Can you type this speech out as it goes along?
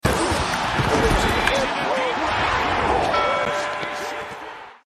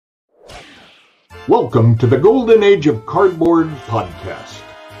Welcome to the Golden Age of Cardboard podcast,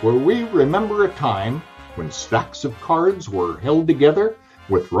 where we remember a time when stacks of cards were held together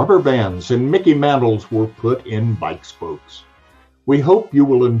with rubber bands and Mickey Mantles were put in bike spokes. We hope you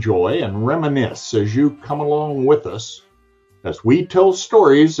will enjoy and reminisce as you come along with us as we tell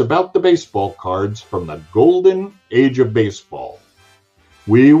stories about the baseball cards from the Golden Age of Baseball.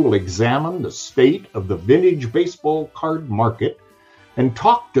 We will examine the state of the vintage baseball card market and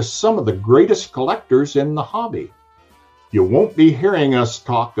talk to some of the greatest collectors in the hobby. You won't be hearing us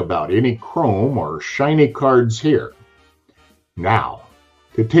talk about any chrome or shiny cards here. Now,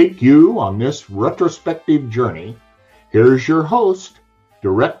 to take you on this retrospective journey, here's your host,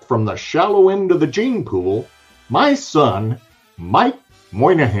 direct from the shallow end of the gene pool, my son, Mike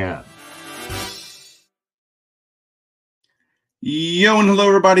Moynihan. Yo and hello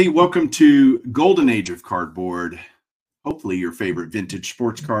everybody. Welcome to Golden Age of Cardboard. Hopefully your favorite vintage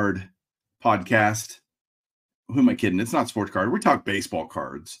sports card podcast. Who am I kidding? It's not sports card. We talk baseball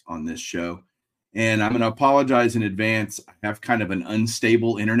cards on this show. And I'm going to apologize in advance. I have kind of an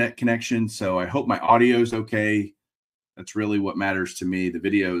unstable internet connection, so I hope my audio is okay. That's really what matters to me. The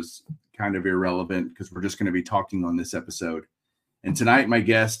video's kind of irrelevant because we're just going to be talking on this episode. And tonight my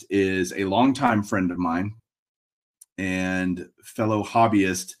guest is a longtime friend of mine and fellow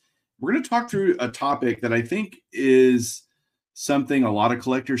hobbyist. We're going to talk through a topic that I think is something a lot of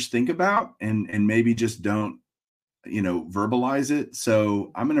collectors think about and maybe just don't, verbalize it.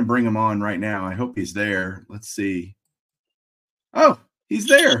 So I'm going to bring him on right now. I hope he's there. Let's see. Oh, he's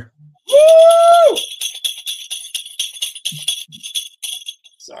there. Woo!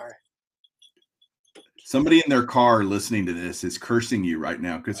 Sorry. Somebody in their car listening to this is cursing you right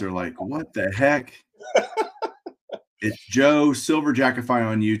now because they're like, what the heck? It's Joe Silverjackify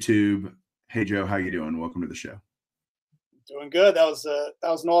on YouTube. Hey, Joe, how you doing? Welcome to the show. Doing good. That was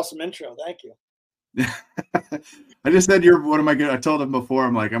an awesome intro. Thank you. I just said you're. What am I going? I told him before.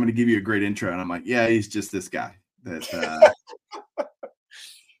 I'm like, I'm going to give you a great intro, and I'm like, yeah, he's just this guy. That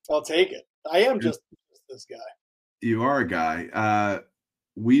I'll take it. I am just this guy. You are a guy.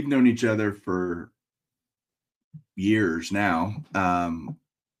 We've known each other for years now.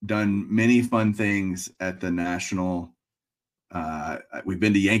 Done many fun things at the National. We've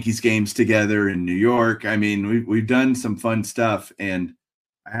been to Yankees games together in New York. I mean, we've done some fun stuff, and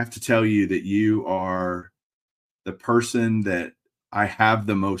I have to tell you that you are the person that I have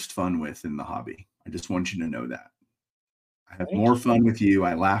the most fun with in the hobby. I just want you to know that. I have more fun with you.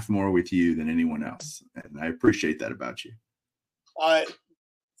 I laugh more with you than anyone else, and I appreciate that about you.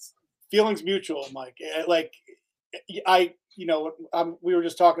 Feelings mutual, Mike. We were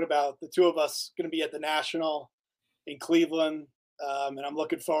just talking about the two of us going to be at the National in Cleveland, and I'm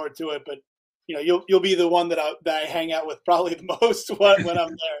looking forward to it. But you'll be the one that I hang out with probably the most when I'm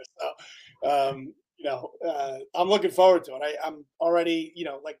there. So, I'm looking forward to it. I'm already,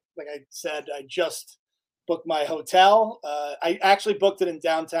 like I said, I just booked my hotel. I actually booked it in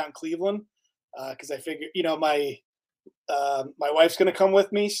downtown Cleveland because I figured, my wife's going to come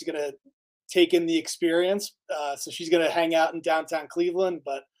with me. She's going to take in the experience. So she's going to hang out in downtown Cleveland,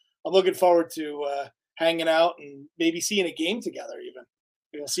 but I'm looking forward to hanging out and maybe seeing a game together even.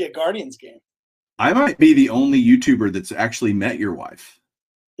 We'll see a Guardians game. I might be the only YouTuber that's actually met your wife.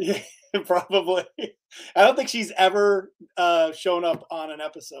 Yeah, probably. I don't think she's ever shown up on an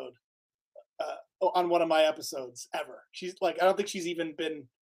episode, on one of my episodes ever. She's I don't think she's even been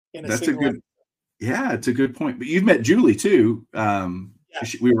in a That's single episode. Yeah, it's a good point. But you've met Julie too.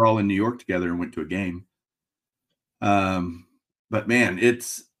 Yes. We were all in New York together and went to a game. But man,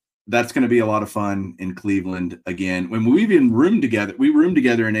 that's going to be a lot of fun in Cleveland again. When we roomed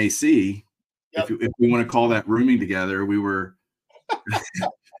together in AC. Yep. If we want to call that rooming together, we were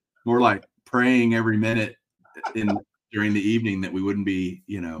more like praying every minute during the evening that we wouldn't be,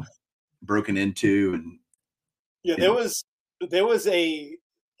 broken into. And yeah, there was a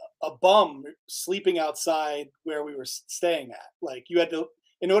bum sleeping outside where we were staying at. Like you had to,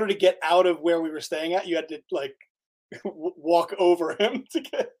 in order to get out of where we were staying at, you had to walk over him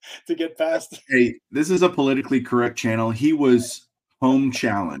to get past. Hey, this is a politically correct channel. He was home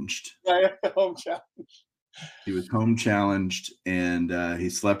challenged. Yeah, home challenged. He was home challenged, and he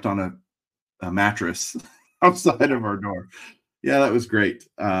slept on a mattress outside of our door. Yeah, that was great.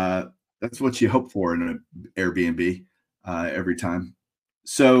 That's what you hope for in an Airbnb every time.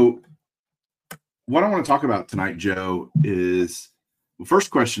 So what I want to talk about tonight, Joe, is the first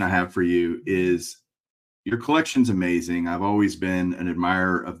question I have for you is your collection's amazing. I've always been an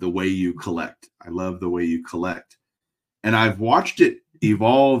admirer of the way you collect. I love the way you collect. And I've watched it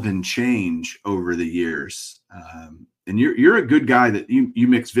evolve and change over the years. and you're a good guy that you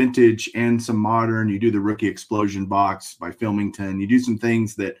mix vintage and some modern. You do the Rookie Explosion box by Filmington. You do some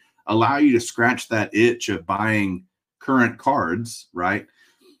things that allow you to scratch that itch of buying current cards, right?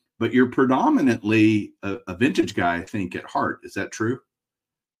 But you're predominantly a vintage guy, I think, at heart. Is that true?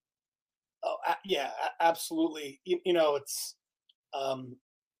 Oh, yeah, absolutely. It's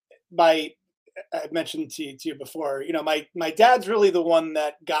I mentioned to you before, my dad's really the one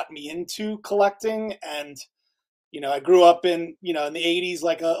that got me into collecting. And, I grew up in the 80s,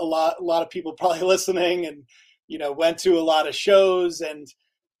 like a lot of people probably listening, and, went to a lot of shows. And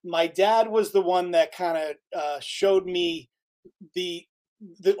my dad was the one that kind of showed me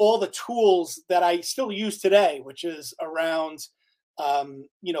all the tools that I still use today, which is around,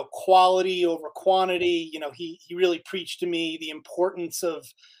 quality over quantity. He really preached to me the importance of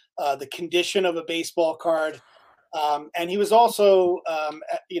the condition of a baseball card. And he was also,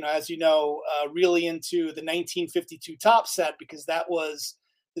 as really into the 1952 top set, because that was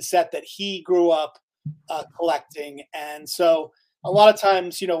the set that he grew up collecting. And so a lot of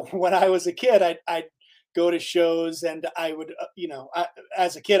times, when I was a kid, I'd go to shows, and I would,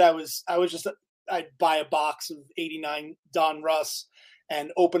 as a kid, I'd buy a box of 89 Don Russ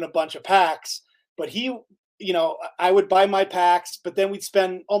and open a bunch of packs. But I would buy my packs, but then we'd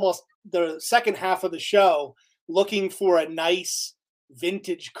spend almost the second half of the show looking for a nice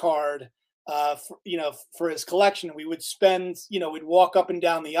vintage card, for his collection. We would spend, we'd walk up and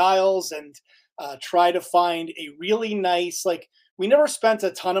down the aisles and try to find a really nice, we never spent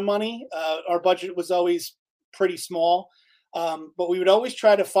a ton of money. Our budget was always pretty small, but we would always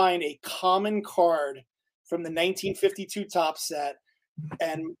try to find a common card from the 1952 top set.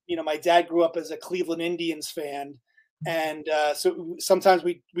 And, my dad grew up as a Cleveland Indians fan. And so sometimes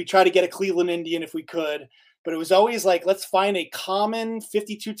we try to get a Cleveland Indian if we could, but it was always like, let's find a common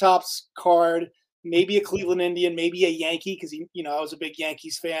 52 tops card, maybe a Cleveland Indian, maybe a Yankee, because I was a big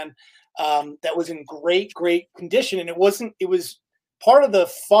Yankees fan, that was in great condition. And it was part of the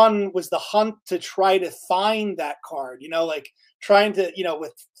fun was the hunt to try to find that card, trying to,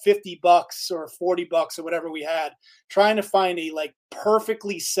 with $50 or $40 or whatever we had, trying to find a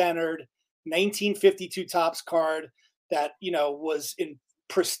perfectly centered 1952 tops card that, was in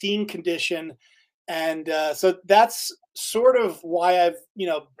pristine condition. And so that's sort of why I've,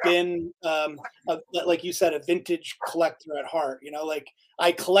 been, like you said, a vintage collector at heart.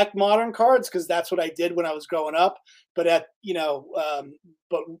 I collect modern cards because that's what I did when I was growing up. But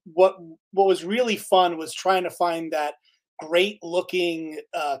but what was really fun was trying to find that great looking,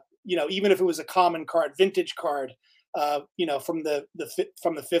 even if it was a common card, vintage card, from the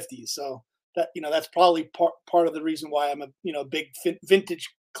 50s. So that, that's probably part of the reason why I'm a big vintage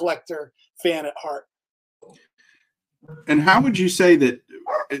collector fan at heart. And how would you say that,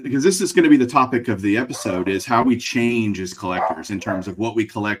 because this is going to be the topic of the episode, is how we change as collectors in terms of what we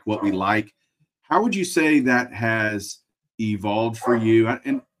collect, what we like. How would you say that has evolved for you?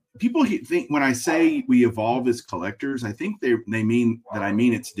 And people think when I say we evolve as collectors, I think they mean that I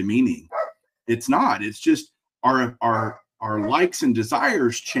mean it's demeaning. It's not. It's just our likes and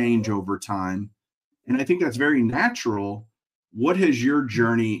desires change over time. And I think that's very natural. What has your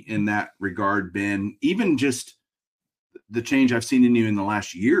journey in that regard been? Even just the change I've seen in you in the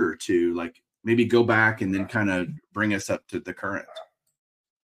last year or two, maybe go back and then kind of bring us up to the current.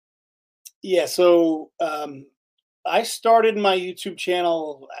 Yeah. So I started my YouTube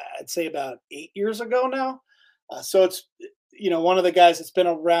channel, I'd say about 8 years ago now. So it's, one of the guys that's been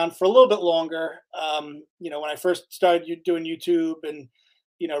around for a little bit longer. When I first started doing YouTube and,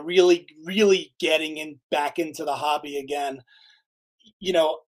 really getting back into the hobby again,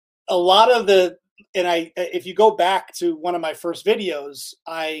 a lot of if you go back to one of my first videos,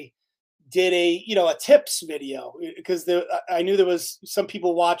 I did a tips video because I knew there was some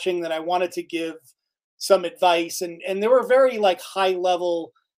people watching that I wanted to give some advice, and they were very high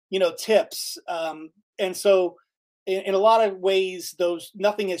level, tips. And so in a lot of ways,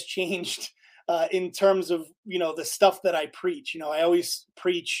 nothing has changed in terms of, the stuff that I preach. I always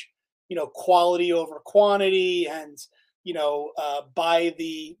preach, quality over quantity, and, buy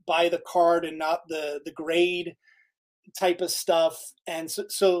the card and not the grade type of stuff. And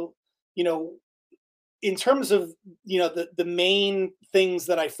so in terms of, the main things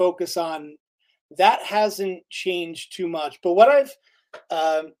that I focus on, that hasn't changed too much. But what I've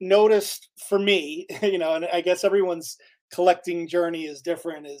noticed for me, and I guess everyone's collecting journey is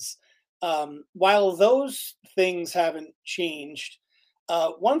different, is while those things haven't changed,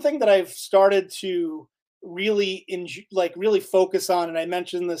 one thing that I've started to really really focus on, and I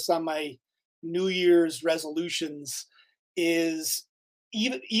mentioned this on my New Year's resolutions, is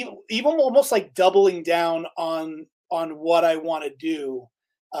even almost doubling down on on what I want to do.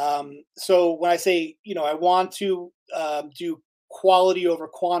 So when I say, I want to do quality over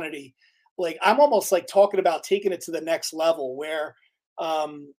quantity, like I'm almost like talking about taking it to the next level where,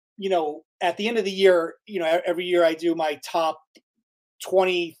 at the end of the year, every year I do my top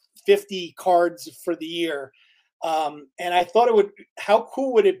 20, 50 cards for the year. And I thought how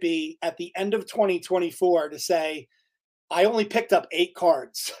cool would it be at the end of 2024 to say, I only picked up 8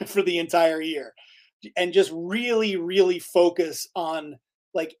 cards for the entire year and just really, really focus on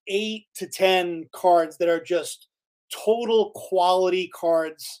like 8 to 10 cards that are just total quality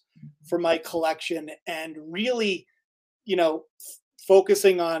cards for my collection and really,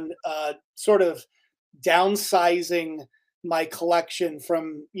 focusing on sort of downsizing my collection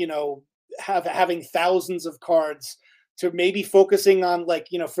from, having thousands of cards to maybe focusing on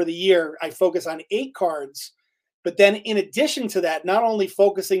for the year, I focus on 8 cards. But then in addition to that, not only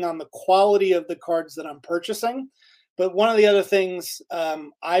focusing on the quality of the cards that I'm purchasing, but one of the other things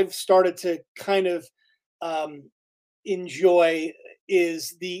I've started to kind of enjoy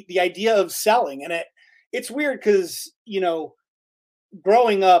is the idea of selling. And it's weird because,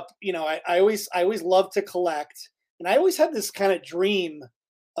 growing up, I always loved to collect. And I always had this kind of dream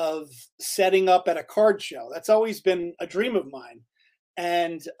of setting up at a card show. That's always been a dream of mine.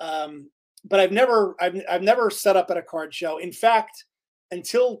 And but I've never set up at a card show. In fact,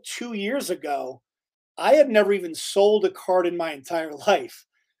 until 2 years ago, I had never even sold a card in my entire life.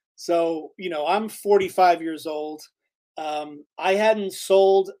 So, I'm 45 years old. I hadn't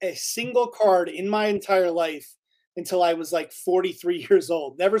sold a single card in my entire life until I was like 43 years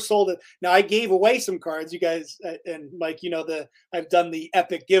old. Never sold it. Now I gave away some cards, you guys, and Mike, I've done the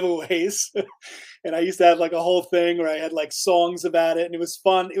epic giveaways and I used to have like a whole thing where I had like songs about it and it was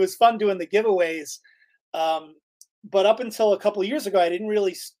fun. It was fun doing the giveaways. But up until a couple of years ago, I didn't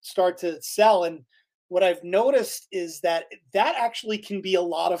really start to sell. And what I've noticed is that actually can be a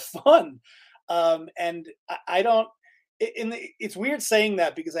lot of fun. And I don't, it's weird saying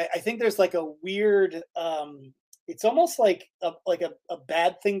that because I think there's like a weird, it's almost like a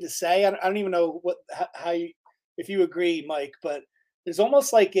bad thing to say. I don't even know if you agree, Mike, but there's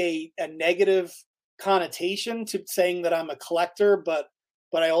almost like a negative connotation to saying that I'm a collector, but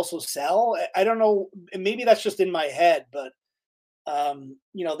I also sell. I don't know. Maybe that's just in my head, but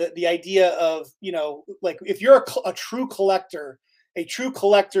the idea of, like if you're a true collector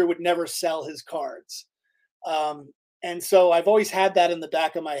would never sell his cards. And so I've always had that in the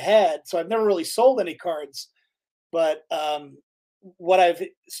back of my head. So I've never really sold any cards. But what I've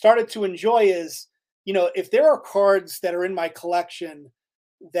started to enjoy is, if there are cards that are in my collection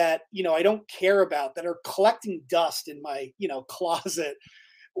that, I don't care about, that are collecting dust in my, closet,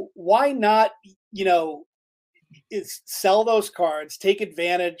 why not, sell those cards, take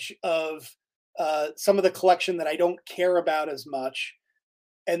advantage of some of the collection that I don't care about as much,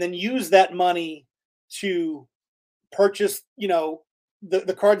 and then use that money to purchase,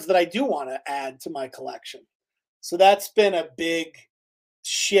 the cards that I do want to add to my collection. So that's been a big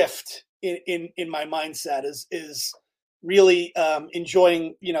shift in my mindset is really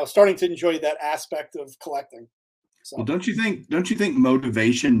enjoying, starting to enjoy that aspect of collecting. So. Well, don't you think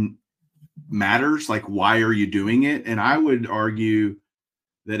motivation matters? Like, why are you doing it? And I would argue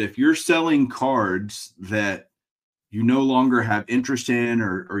that if you're selling cards that you no longer have interest in,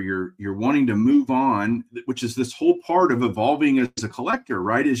 or you're wanting to move on, which is this whole part of evolving as a collector,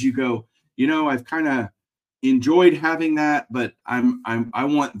 right? As you go, I've kind of enjoyed having that, but I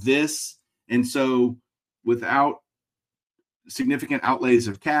want this. And so without significant outlays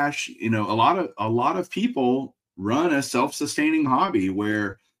of cash, a lot of people run a self-sustaining hobby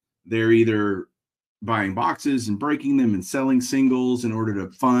where they're either buying boxes and breaking them and selling singles in order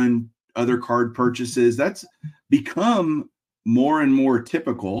to fund other card purchases. That's become more and more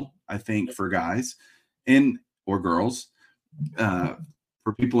typical, I think, for guys or girls,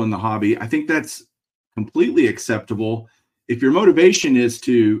 for people in the hobby. I think that's completely acceptable. If your motivation is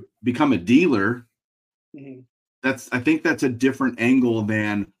to become a dealer, mm-hmm. I think that's a different angle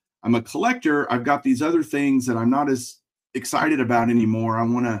than I'm a collector. I've got these other things that I'm not as excited about anymore. I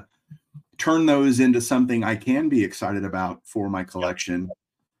want to turn those into something I can be excited about for my collection. Yep.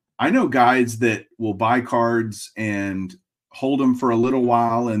 I know guys that will buy cards and hold them for a little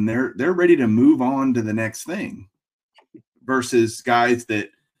while and they're ready to move on to the next thing, versus guys that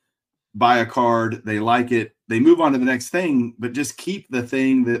buy a card, they like it, they move on to the next thing, but just keep the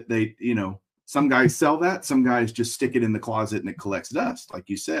thing that they, some guys sell that, some guys just stick it in the closet and it collects dust, like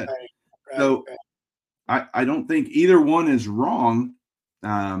you said. Right. So I don't think either one is wrong.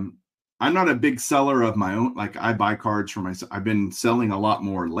 I'm not a big seller of my own. Like, I buy cards for myself. I've been selling a lot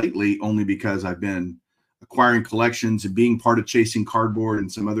more lately only because I've been acquiring collections and being part of Chasing Cardboard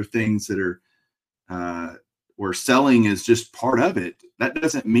and some other things that are where selling is just part of it. That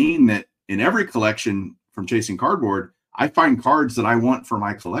doesn't mean that in every collection from Chasing Cardboard, I find cards that I want for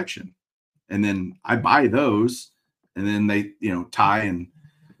my collection. And then I buy those, and then they, Ty and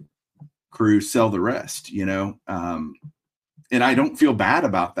crew sell the rest, and I don't feel bad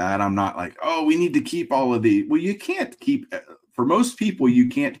about that. I'm not like, oh, we need to keep all of the, well, you can't keep, for most people, you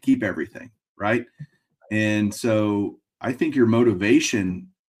can't keep everything. Right. And so I think your motivation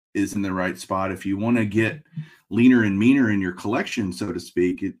is in the right spot. If you want to get leaner and meaner in your collection, so to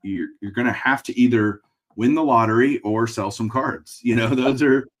speak, you're going to have to either win the lottery or sell some cards. Those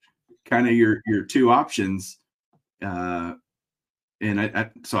are kind of your two options. And I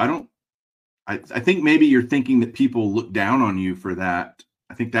think maybe you're thinking that people look down on you for that.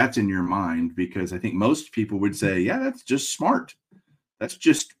 I think that's in your mind, because I think most people would say, yeah, that's just smart. That's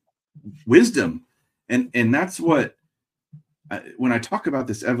just wisdom. And that's what, when I talk about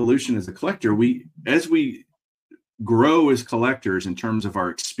this evolution as a collector, as we grow as collectors in terms of our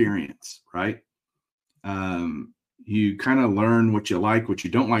experience, right? You kind of learn what you like, what you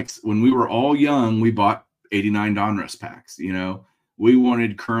don't like. When we were all young, we bought 89 Donruss packs. We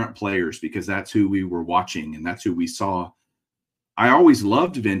wanted current players because that's who we were watching and that's who we saw. I always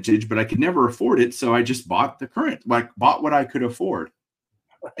loved vintage, but I could never afford it. So I just bought the current, bought what I could afford.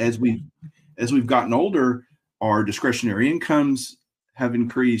 As we've gotten older, our discretionary incomes have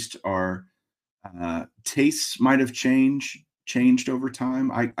increased. Our tastes might have changed over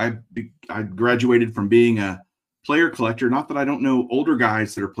time. I graduated from being a player collector. Not that I don't know older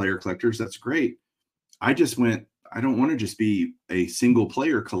guys that are player collectors. That's great. I don't want to just be a single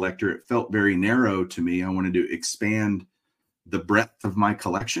player collector. It felt very narrow to me. I wanted to expand the breadth of my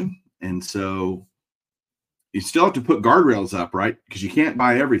collection. And so you still have to put guardrails up, right? Because you can't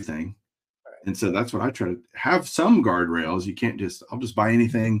buy everything. And so that's what I try to have, some guardrails. You can't I'll just buy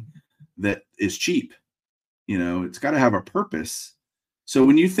anything that is cheap. It's got to have a purpose. So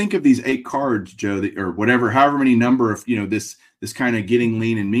when you think of these 8 cards, Joe, or whatever, however many number of, this kind of getting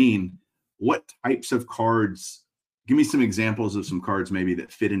lean and mean, what types of cards, give me some examples of some cards maybe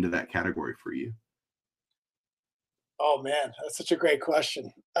that fit into that category for you. Oh man, that's such a great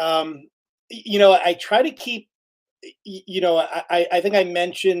question. I try to keep, I think I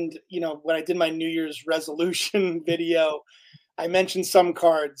mentioned, when I did my New Year's resolution video, I mentioned some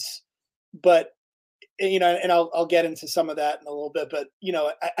cards, but, and I'll get into some of that in a little bit, but,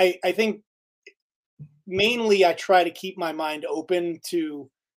 I think mainly I try to keep my mind open to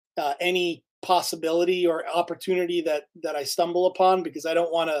any possibility or opportunity that I stumble upon, because I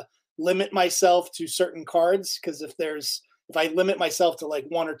don't want to limit myself to certain cards. Because if I limit myself to like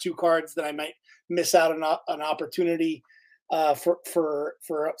 1 or 2 cards, then I might miss out on an opportunity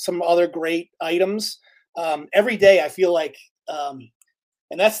for some other great items. Every day I feel like,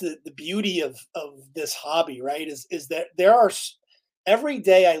 and that's the beauty of this hobby, right? Is that every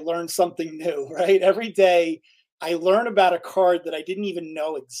day I learn something new, right? Every day I learn about a card that I didn't even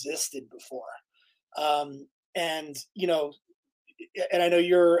know existed before. And I know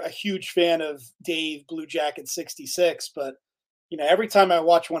you're a huge fan of Dave Blue Jacket 66, but every time I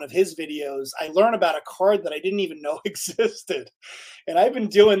watch one of his videos, I learn about a card that I didn't even know existed. And I've been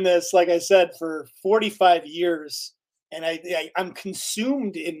doing this, like I said, for 45 years. And I'm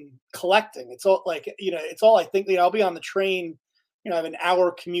consumed in collecting. It's all it's all I think. I'll be on the train, I have an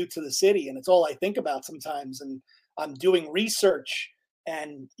hour commute to the city, and it's all I think about sometimes. And I'm doing research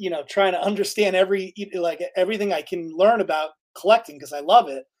and, trying to understand everything I can learn about collecting, because I love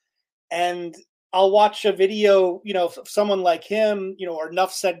it. And I'll watch a video, of someone like him, or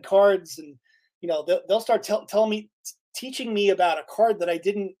Enough Said Cards, and, they'll start teaching me about a card that I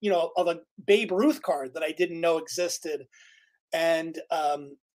didn't, of a Babe Ruth card that I didn't know existed. And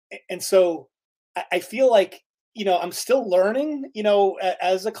so I feel like, I'm still learning,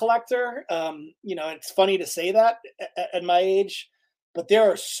 as a collector. It's funny to say that at my age, but there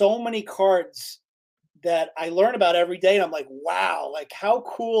are so many cards that I learn about every day. And I'm like, wow, like how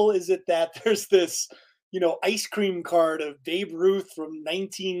cool is it that there's this, ice cream card of Babe Ruth from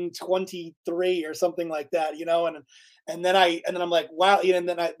 1923 or something like that, and then I'm like, wow, and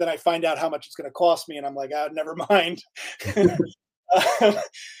then I find out how much it's going to cost me, and I'm like, never mind.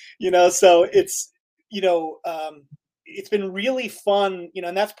 So it's, it's been really fun,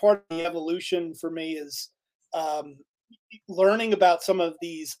 and that's part of the evolution for me is learning about some of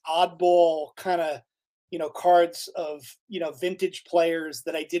these oddball kind of, cards of, vintage players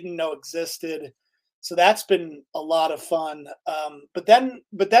that I didn't know existed. So that's been a lot of fun. But then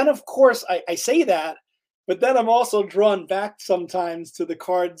of course I say that, but then I'm also drawn back sometimes to the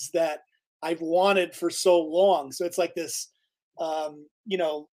cards that I've wanted for so long. So it's like this,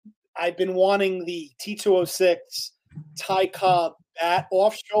 I've been wanting the T206 Ty Cobb bat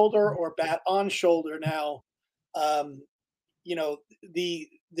off shoulder or bat on shoulder now. Um, the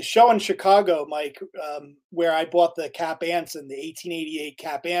show in Chicago, Mike, where I bought the Cap Anson, the 1888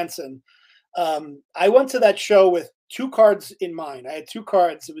 Cap Anson. I went to that show with 2 cards in mind. I had 2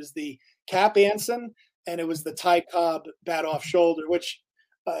 cards. It was the Cap Anson and it was the Ty Cobb bat off shoulder, which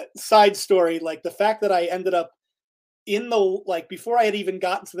side story, like the fact that I ended up before I had even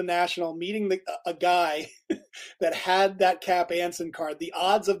gotten to the National, meeting a guy that had that Cap Anson card, the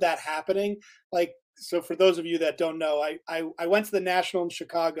odds of that happening, so for those of you that don't know, I went to the National in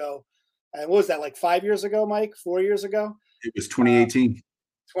Chicago, and what was that, like 5 years ago, Mike? 4 years ago? It was 2018.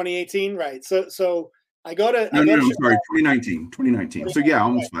 2018, right? So I go to I'm sorry, 2019. So yeah,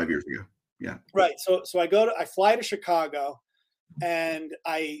 almost 5 years ago. Yeah. Right. So I fly to Chicago, and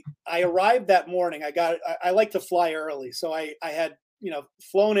I arrived that morning. I like to fly early, so I had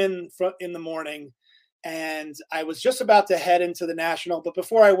flown in the morning, and I was just about to head into the National. But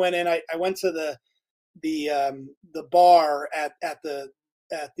before I went in, I went to the bar at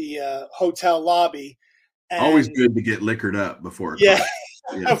the hotel lobby. And, always good to get liquored up before. Yeah,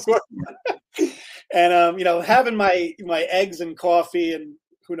 of course. And having my eggs and coffee, and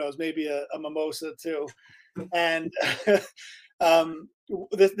who knows, maybe a mimosa too. And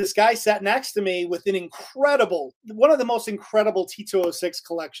this guy sat next to me with one of the most incredible T206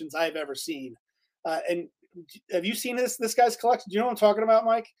 collections I've ever seen. And have you seen this guy's collection? Do you know what I'm talking about,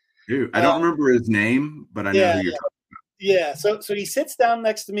 Mike? Dude, I don't remember his name, but I know who you're talking about. Yeah. So he sits down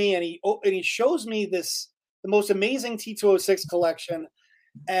next to me, and he shows me the most amazing T206 collection.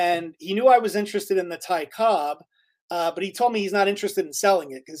 And he knew I was interested in the Ty Cobb, but he told me he's not interested in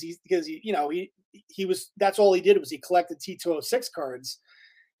selling it because that's all he did was he collected T206 cards.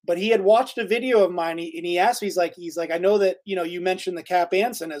 But he had watched a video of mine, and he asked me, he's like, I know that you mentioned the Cap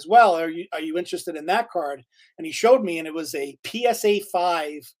Anson as well. Are you interested in that card? And he showed me, and it was a PSA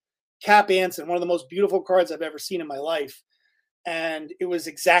 5 Cap Anson, one of the most beautiful cards I've ever seen in my life. And it was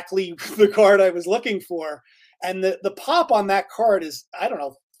exactly the card I was looking for. And the pop on that card is, I don't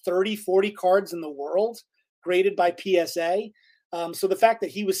know, 30, 40 cards in the world graded by PSA. So the fact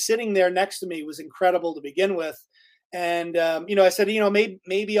that he was sitting there next to me was incredible to begin with. And, I said,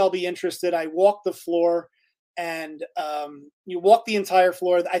 maybe I'll be interested. I walked the floor, and you walk the entire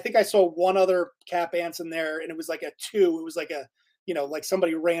floor. I think I saw one other Cap Anson there, and it was like a 2. It was like like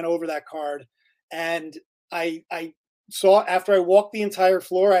somebody ran over that card. And I saw, after I walked the entire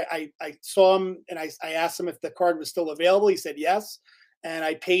floor, I saw him, and I asked him if the card was still available. He said yes. And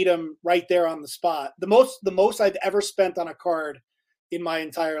I paid him right there on the spot. The most I've ever spent on a card in my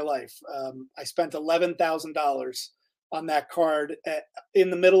entire life. I spent $11,000 on that card in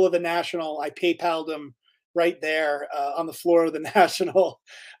the middle of the National. I PayPal'd him right there on the floor of the National.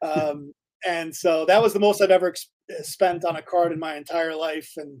 And so that was the most I've ever spent on a card in my entire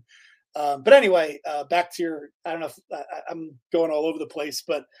life. And but anyway, back to your, I don't know if I'm going all over the place,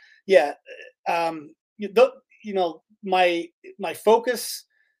 but yeah, my focus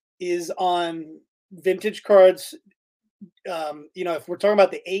is on vintage cards. If we're talking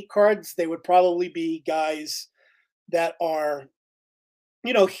about the 8 cards, they would probably be guys that are,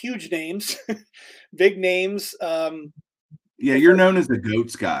 huge names, big names. Yeah, you're known as the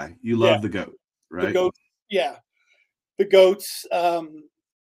GOATs guy. You love the GOAT, right? The GOATs, yeah. The GOATs. So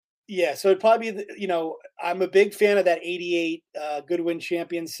it'd probably be, I'm a big fan of that 88 Goodwin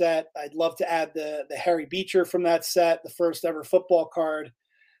Champion set. I'd love to add the Harry Beecher from that set, the first ever football card.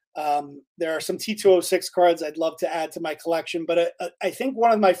 There are some T206 cards I'd love to add to my collection, but I think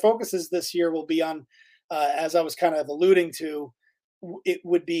one of my focuses this year will be on, as I was kind of alluding to, it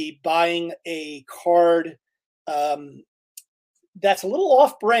would be buying a card that's a little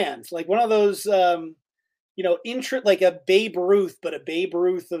off-brand, like one of those, like a Babe Ruth, but a Babe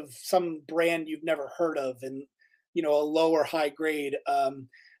Ruth of some brand you've never heard of, and a lower high grade.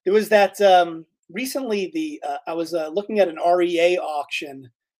 There was that recently. I was looking at an REA auction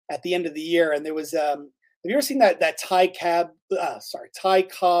at the end of the year, and there was. Have you ever seen that Ty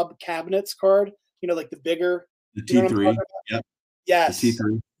Cobb cabinets card? Like the bigger. The T3. Yeah. Yes. The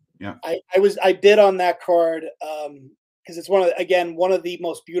T3. Yeah. I bid on that card because it's one of the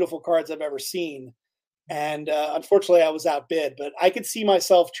most beautiful cards I've ever seen. And unfortunately, I was outbid, but I could see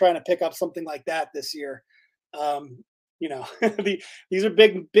myself trying to pick up something like that this year. These are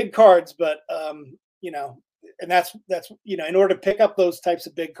big cards, but and that's in order to pick up those types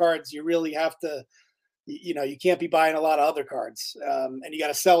of big cards, you really have to, you can't be buying a lot of other cards, and you got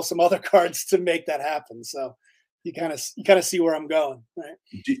to sell some other cards to make that happen. So you kind of see where I'm going, right?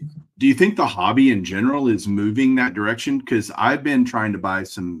 Do you think the hobby in general is moving that direction? Because I've been trying to buy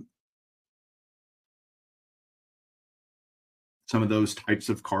some of those types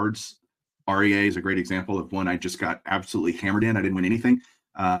of cards. REA is a great example of one I just got absolutely hammered in. I didn't win anything.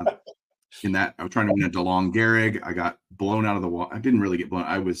 In that, I was trying to win a DeLong Gehrig. I got blown out of the wall. I didn't really get blown.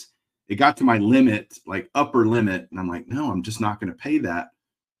 It got to my limit, like upper limit. And I'm like, no, I'm just not going to pay that.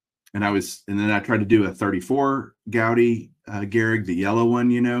 And then I tried to do a 34 Gowdy Gehrig, the yellow one,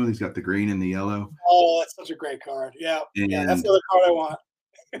 he's got the green and the yellow. Oh, that's such a great card. Yeah. Yeah. That's the other card I want.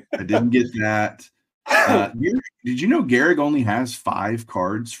 I didn't get that. Did you know Gehrig only has 5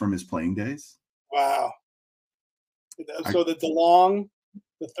 cards from his playing days? Wow. So the DeLong,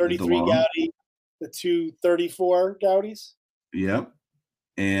 the 33 Gowdy, the 2 34 Gowdies. Yep.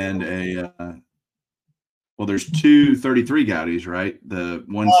 And there's 2 33 Gowdies, right? The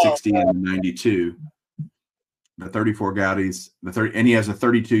 160 and the 92. The 34 Gowdies, and he has a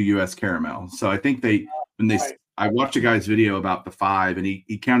 32 US caramel. So I think I watched a guy's video about the 5, and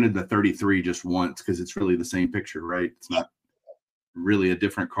he counted the 33 just once because it's really the same picture, right? It's not really a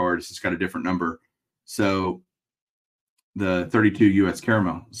different card. It's just got a different number. So the 32 US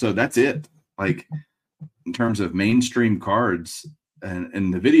caramel. So that's it. Like in terms of mainstream cards,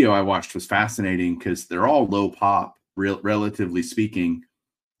 and the video I watched was fascinating because they're all low pop, relatively speaking,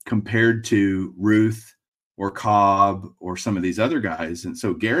 compared to Ruth or Cobb or some of these other guys. And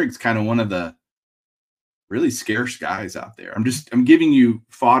so Gehrig's kind of one of the really scarce guys out there. I'm giving you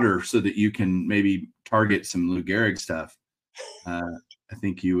fodder so that you can maybe target some Lou Gehrig stuff. I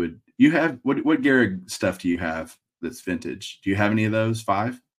think you have, what Gehrig stuff do you have that's vintage? Do you have any of those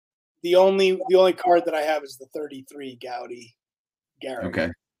 5? The only card that I have is the 33 Gowdy Gehrig. Okay.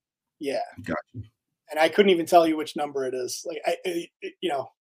 Yeah. Gotcha. And I couldn't even tell you which number it is. Like to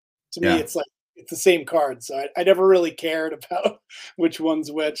me, it's like, it's the same card. So I never really cared about which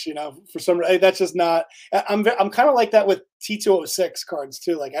one's which, for some reason. That's just not, I'm kind of like that with T206 cards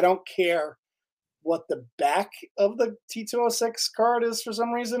too. Like, I don't care what the back of the T206 card is for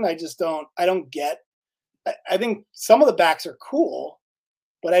some reason. I don't get, I think some of the backs are cool,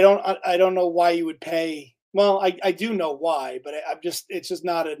 but I don't know why you would pay. Well, I do know why, but it's just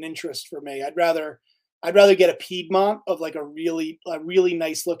not an interest for me. I'd rather get a Piedmont of like a really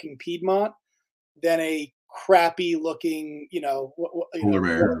nice looking Piedmont than a crappy looking, Polar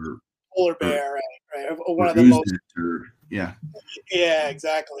bear, right? Or one of the most. Yeah,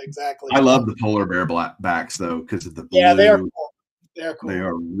 exactly. I love the polar bear black backs though because of the blue. Yeah, they are cool. They're cool. They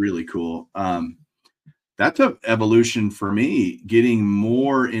are really cool. That's an evolution for me, getting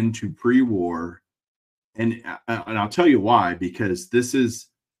more into pre-war, and I'll tell you why. Because this is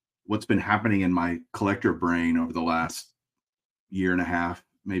what's been happening in my collector brain over the last year and a half,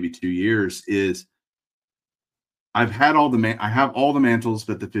 maybe 2 years. Is I have all the mantles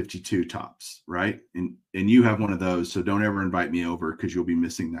but the 52 tops, right? And you have one of those, so don't ever invite me over because you'll be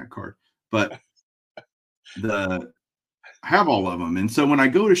missing that card. But I have all of them, and so when I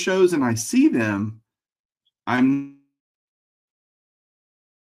go to shows and I see them, I'm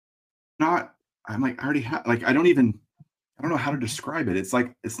like, I already have, like, I don't know how to describe it. It's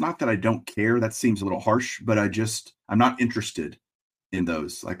like, it's not that I don't care. That seems a little harsh, but I'm not interested in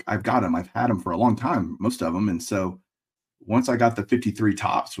those. Like, I've got them. I've had them for a long time, most of them. And so once I got the 53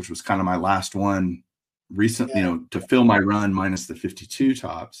 tops, which was kind of my last one recently, to fill my run minus the 52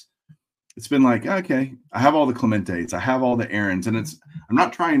 tops, it's been like, okay, I have all the Clementes, I have all the Aaron's, and I'm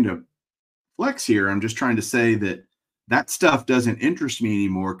not trying to flex here. I'm just trying to say that stuff doesn't interest me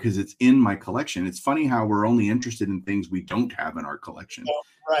anymore because it's in my collection. It's funny how we're only interested in things we don't have in our collection. Oh,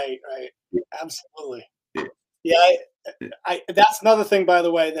 right. Absolutely. Yeah. That's another thing, by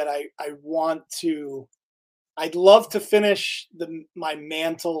the way, that I'd love to finish my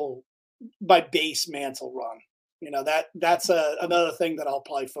base mantle run. That's another thing that I'll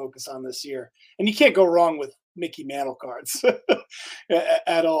probably focus on this year. And you can't go wrong with Mickey Mantle cards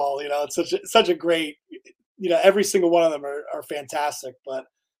at all. It's such a great, every single one of them are fantastic. But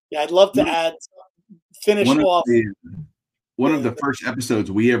yeah, I'd love to finish off. One of the first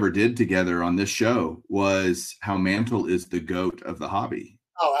episodes we ever did together on this show was how Mantle is the GOAT of the hobby.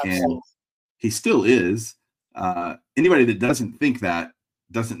 Oh, absolutely. And he still is. Anybody that doesn't think that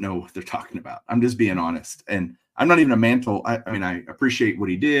doesn't know what they're talking about. I'm just being honest. And I'm not even a Mantle. I mean, I appreciate what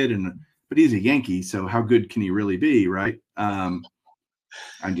he did, but he's a Yankee, so how good can he really be, right? I'm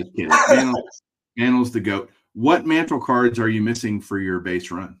just kidding. Mantle's the GOAT. What Mantle cards are you missing for your base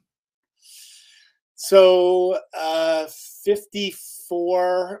run? So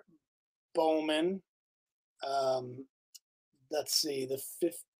 54 Bowman. Let's see,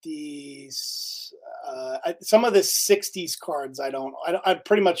 some of the 60s cards. I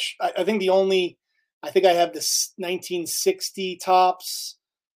pretty much, I think I have the 1960 tops,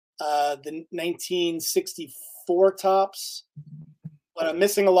 the 1964 tops, but I'm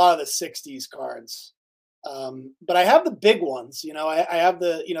missing a lot of the 60s cards. But I have the big ones, I have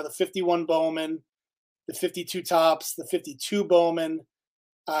the 51 Bowman, the 52 tops, the 52 Bowman.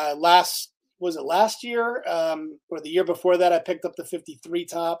 Was it last year or the year before that? I picked up the 53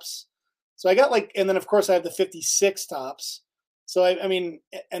 tops. So I got and then of course I have the 56 tops. So I mean,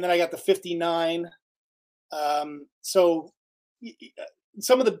 and then I got the 59. So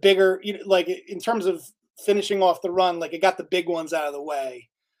some of the bigger, in terms of finishing off the run, I got the big ones out of the way.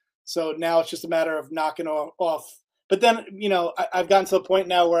 So now it's just a matter of knocking off. But then, I've gotten to the point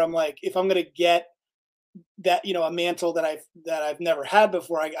now where I'm like, if I'm going to get that, a mantle that I've never had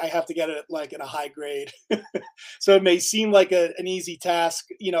before, I have to get it in a high grade. So it may seem like an easy task,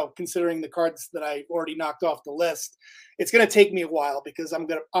 considering the cards that I already knocked off the list. It's going to take me a while because I'm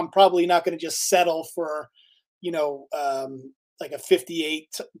probably not going to just settle for, a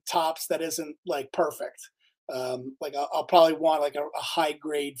 58 tops that isn't perfect. I'll probably want a high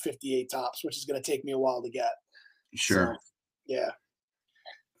grade 58 tops, which is going to take me a while to get. Sure. So, yeah.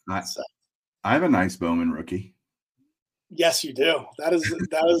 I have a nice Bowman rookie. Yes, you do. That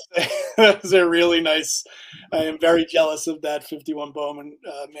is a really nice. I am very jealous of that 51 Bowman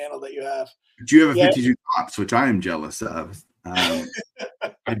mantle that you have. But you have a 52 tops, which I am jealous of. I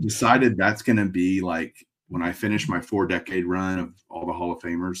decided that's going to be when I finish my 4-decade run of all the Hall of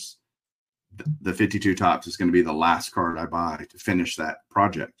Famers, the 52 tops is going to be the last card I buy to finish that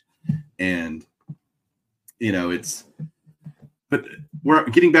project. And, but we're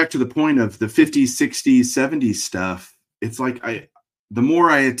getting back to the point of the 50s, 60s, 70s stuff. It's the more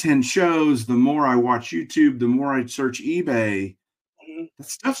I attend shows, the more I watch YouTube, the more I search eBay, that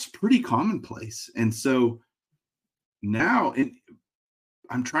stuff's pretty commonplace. And so now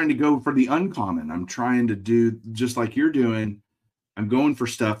I'm trying to go for the uncommon. I'm trying to do just like you're doing. I'm going for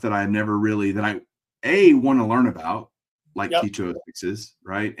stuff that I never really, that I want to learn about, like T206s,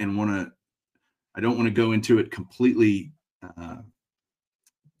 right? And I don't want to go into it completely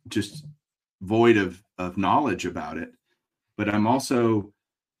just void of knowledge about it. But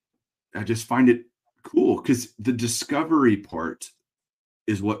I just find it cool because the discovery part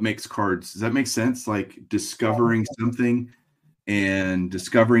is what makes cards. Does that make sense? Discovering something and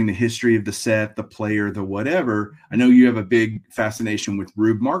discovering the history of the set, the player, the whatever. I know you have a big fascination with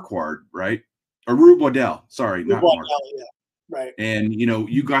Rube Marquard, right? Or Rube Waddell. Sorry, not Marquard. Yeah. Right. And,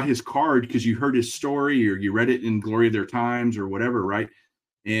 you got his card because you heard his story or you read it in Glory of Their Times or whatever, right?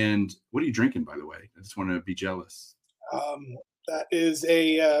 And what are you drinking, by the way? I just want to be jealous. That is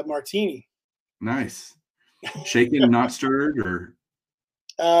a martini. Nice. Shaken, not stirred, or?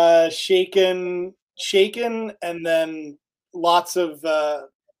 Shaken, and then lots of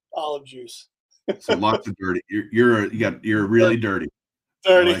olive juice. So lots of dirty. You're really dirty.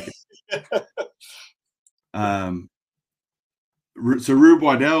 Dirty. So Rube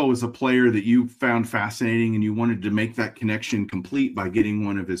Waddell was a player that you found fascinating, and you wanted to make that connection complete by getting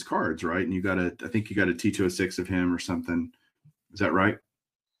one of his cards, right? And I think you got a T206 of him or something. Is that right?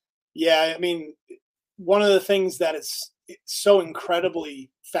 Yeah, I mean, one of the things that is so incredibly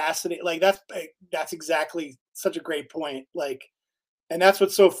fascinating, that's exactly such a great point. And that's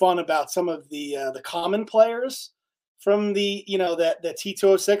what's so fun about some of the common players from the the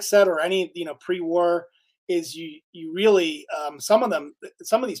T206 set or any pre-war. Is you really some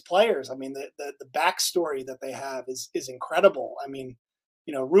of these players, I mean, the backstory that they have is incredible. I mean,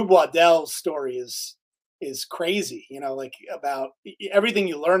 Rube Waddell's story is crazy, about everything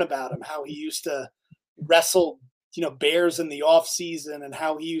you learn about him, how he used to wrestle bears in the off season, and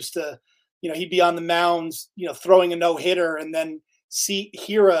how he used to he'd be on the mounds throwing a no-hitter and then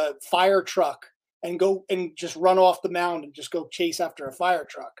hear a fire truck and go and just run off the mound and just go chase after a fire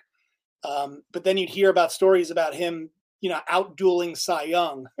truck. But then you'd hear about stories about him, out dueling Cy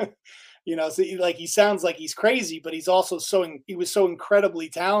Young, so he sounds like he's crazy, but he's also he was so incredibly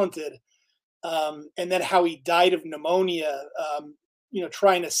talented. And then how he died of pneumonia,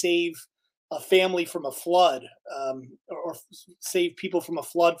 trying to save a family from a flood, or save people from a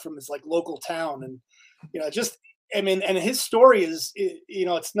flood from his local town. And, and his story is,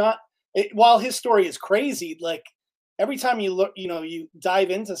 it's not, while his story is crazy, every time you look, you dive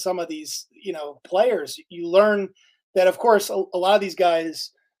into some of these, players, you learn that, of course, a lot of these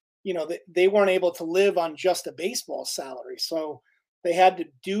guys, they weren't able to live on just a baseball salary. So they had to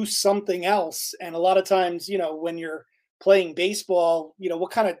do something else. And a lot of times, when you're playing baseball,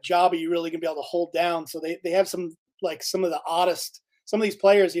 what kind of job are you really going to be able to hold down? So they have some of the oddest some of these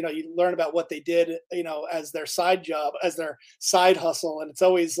players, you learn about what they did, as their side job, as their side hustle. And it's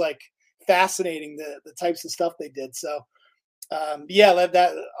always like fascinating, the types of stuff they did. So,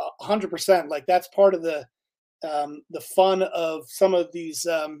 that 100%, like that's part of the fun of some of these.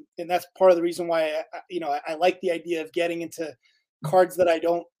 And that's part of the reason why, I like the idea of getting into cards that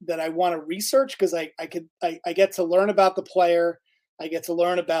I want to research, because I get to learn about the player. I get to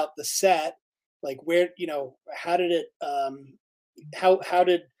learn about the set, like where, how did it,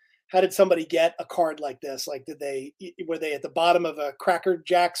 how did somebody get a card like this? Like, were they at the bottom of a Cracker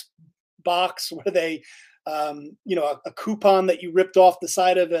Jacks box? Were they, a coupon that you ripped off the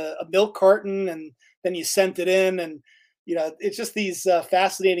side of a milk carton and then you sent it in? And, it's just these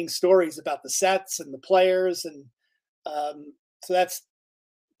fascinating stories about the sets and the players. And so that's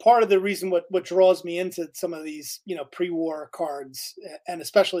part of the reason what draws me into some of these, pre-war cards, and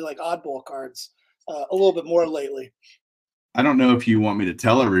especially like oddball cards a little bit more lately. I don't know if you want me to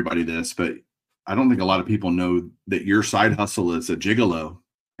tell everybody this, but I don't think a lot of people know that your side hustle as a gigolo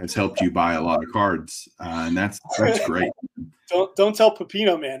has helped you buy a lot of cards, and that's great. Don't tell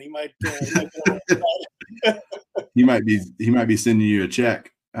Pepino, man. He might. He might be sending you a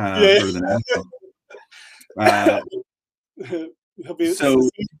check for the national.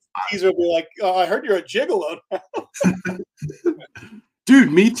 Caesar will be like, "Oh, I heard you're a gigolo."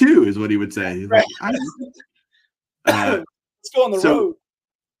 Dude, me too, is what he would say. Right. Like, let's go on the road.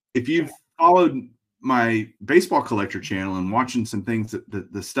 If you've followed my baseball collector channel and watching some things,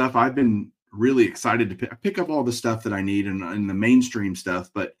 the stuff I've been really excited to pick up all the stuff that I need and the mainstream stuff,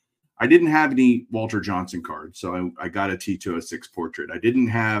 but I didn't have any Walter Johnson cards, so I got a T206 portrait. I didn't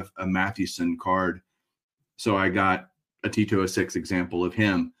have a Mathewson card, so I got a T206 example of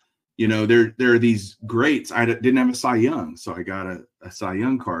him. There are these greats. I didn't have a Cy Young, so I got a Cy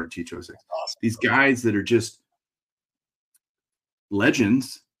Young card, T206. Awesome. These guys that are just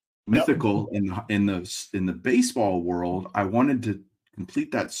legends, mythical in the baseball world. I wanted to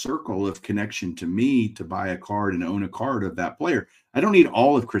complete that circle of connection to me to buy a card and own a card of that player. I don't need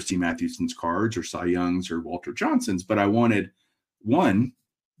all of Christy Mathewson's cards or Cy Young's or Walter Johnson's, but I wanted one,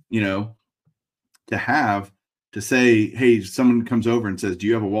 to say, hey, someone comes over and says, do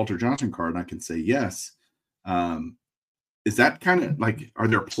you have a Walter Johnson card? And I can say, yes. Is that kind of like, are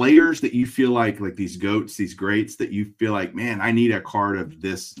there players that you feel like these GOATs, these greats that you feel like, man, I need a card of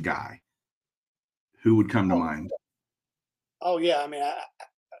this guy? Who would come to mind? Oh yeah. I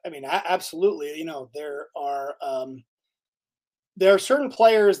mean, absolutely. There are certain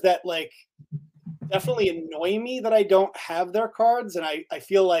players that like definitely annoy me that I don't have their cards. And I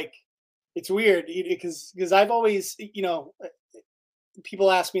feel like it's weird because I've always,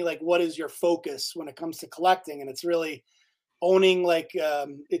 people ask me like, what is your focus when it comes to collecting? And it's really owning, like,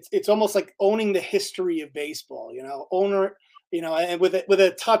 it's almost like owning the history of baseball, and with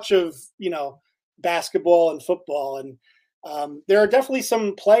a touch of, basketball and football. And there are definitely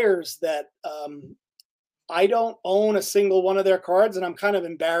some players that I don't own a single one of their cards, and I'm kind of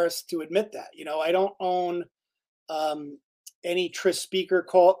embarrassed to admit that. I don't own any Tris Speaker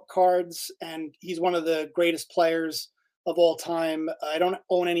cards, and he's one of the greatest players of all time. I don't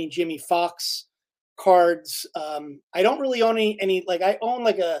own any Jimmy Fox cards. I don't really own any like I own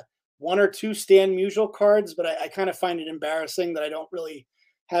like a one or two Stan Musial cards, but I kind of find it embarrassing that I don't really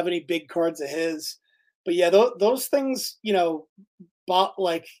have any big cards of his. But yeah, those things, bought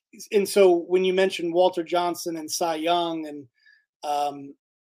like, and so when you mentioned Walter Johnson and Cy Young and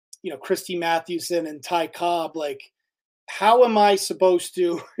Christy Mathewson and Ty Cobb, like, how am I supposed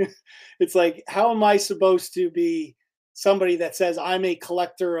to? It's like, how am I supposed to be somebody that says I'm a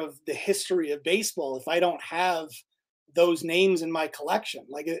collector of the history of baseball if I don't have those names in my collection?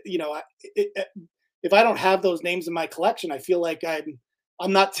 Like, if I don't have those names in my collection, I feel like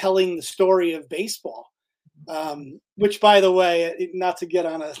I'm not telling the story of baseball. Which, by the way, not to get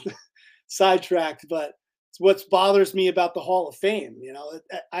on a sidetracked, but it's what bothers me about the Hall of Fame.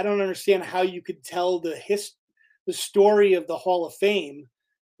 I don't understand how you could tell the story of the Hall of Fame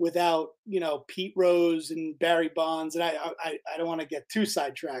without, Pete Rose and Barry Bonds. And I don't want to get too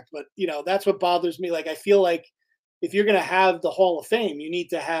sidetracked, but that's what bothers me. Like, I feel like if you're going to have the Hall of Fame, you need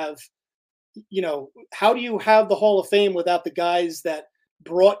to have, how do you have the Hall of Fame without the guys that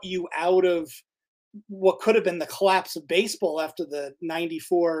brought you out of what could have been the collapse of baseball after the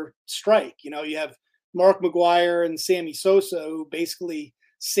 94 strike? You have Mark McGwire and Sammy Sosa, who basically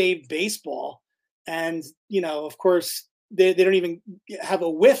saved baseball. And, of course, they don't even have a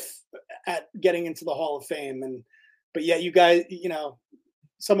whiff at getting into the Hall of Fame. But yet you guys,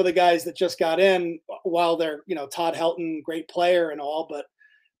 some of the guys that just got in, while they're, Todd Helton, great player and all, but,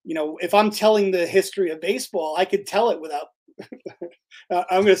 if I'm telling the history of baseball, I could tell it without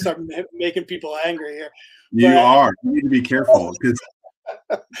I'm going to start making people angry here. You are. You need to be careful because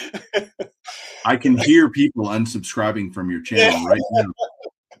I can hear people unsubscribing from your channel right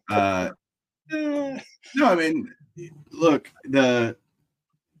now. No, I mean, look, there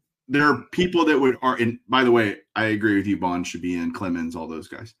are people that and by the way, I agree with you. Bond should be in, Clemens, all those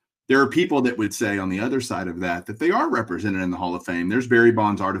guys. There are people that would say on the other side of that they are represented in the Hall of Fame. There's Barry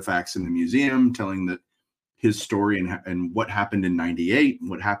Bonds artifacts in the museum telling that his story and what happened in 98 and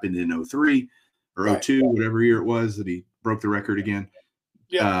what happened in 03 or 02, whatever year it was that he broke the record again.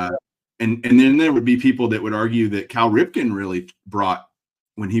 Yeah. And then there would be people that would argue that Cal Ripken really brought,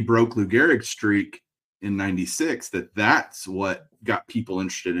 when he broke Lou Gehrig's streak in 96, that's what got people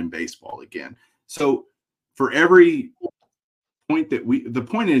interested in baseball again. So for every point the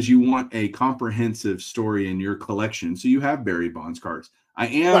point is you want a comprehensive story in your collection. So you have Barry Bonds cards. I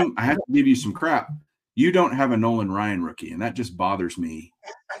have to give you some crap. You don't have a Nolan Ryan rookie, and that just bothers me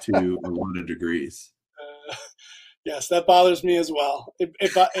to a lot of degrees. Yes, that bothers me as well.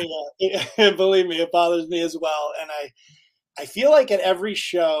 Believe me, it bothers me as well. And I feel like at every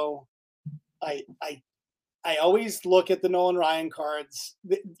show, I always look at the Nolan Ryan cards.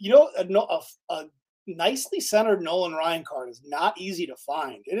 You know, a nicely centered Nolan Ryan card is not easy to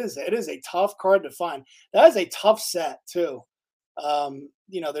find. It is a tough card to find. That is a tough set too.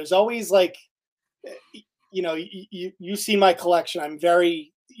 You know, there's always like, you know, you see my collection. I'm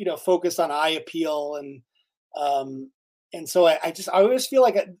very, you know, focused on eye appeal and so I always feel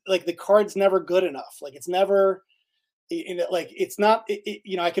like the card's never good enough. Like it's never, like it's not,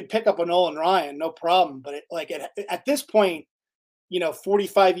 you know, I could pick up a Nolan Ryan, no problem. But at this point, you know,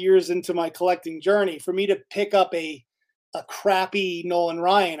 45 years into my collecting journey, for me to pick up a crappy Nolan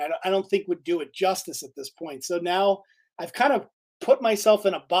Ryan, I don't think would do it justice at this point. So now I've kind of put myself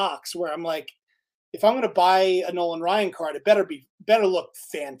in a box where I'm like, if I'm going to buy a Nolan Ryan card, it better look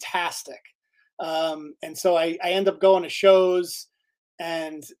fantastic. And so I end up going to shows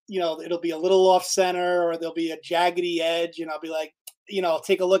and, you know, it'll be a little off center or there'll be a jaggedy edge and I'll be like, you know, I'll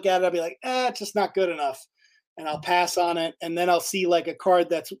take a look at it. I'll be like, it's just not good enough. And I'll pass on it. And then I'll see like a card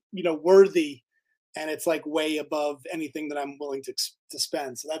that's, you know, worthy and it's like way above anything that I'm willing to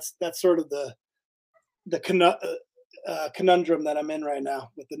spend. So that's sort of the conundrum that I'm in right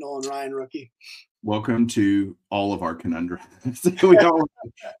now with the Nolan Ryan rookie. Welcome to all of our conundrums. we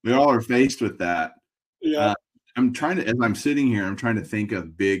all are faced with that. Yeah. As I'm sitting here, I'm trying to think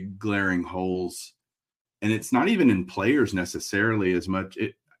of big glaring holes, and it's not even in players necessarily as much.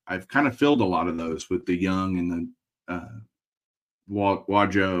 I've kind of filled a lot of those with the Young and the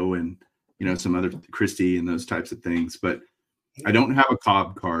Wajo and, you know, some other Christie and those types of things, but I don't have a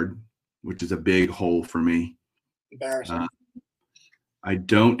Cobb card, which is a big hole for me. Embarrassing. I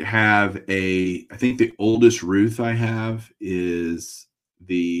don't have I think the oldest Ruth I have is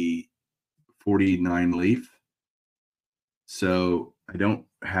the 49 Leaf. So I don't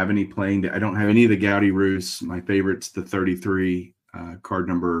have any I don't have any of the Gowdy Ruths. My favorite's the 33 card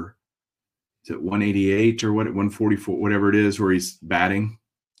number. Is it 188 or what? 144, whatever it is, where he's batting.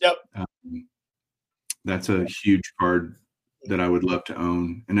 Yep. That's a huge card that I would love to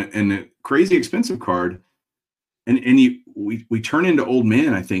own, and a crazy expensive card. And we turn into old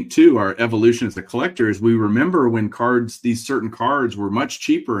men, I think, too. Our evolution as a collector is we remember when these certain cards were much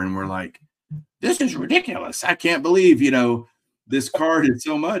cheaper, and we're like, this is ridiculous. I can't believe, you know, this card is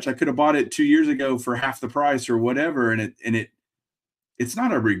so much. I could have bought it 2 years ago for half the price or whatever. And it's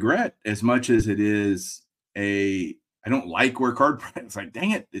not a regret as much as it is I don't like where card price. It's like,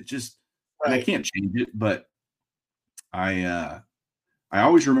 dang it. It just, and I can't change it, but I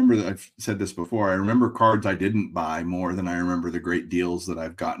always remember that. I've said this before. I remember cards I didn't buy more than I remember the great deals that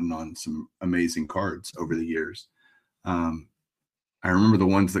I've gotten on some amazing cards over the years. I remember the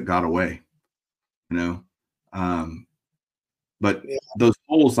ones that got away, you know. But those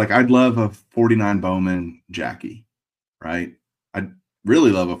holes, like I'd love a 49 Bowman Jackie, right? I'd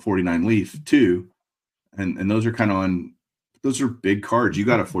really love a 49 Leaf too. And those are kind of those are big cards. You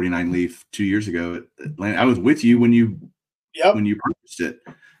got a 49 Leaf 2 years ago at Atlanta. I was with you when you purchased it.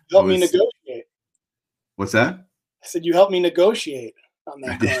 You helped me negotiate. What's that? I said you helped me negotiate on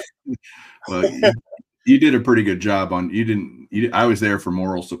that card. Well, you did a pretty good job on. I was there for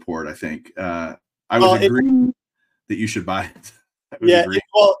moral support. I think I was agreeing that you should buy it.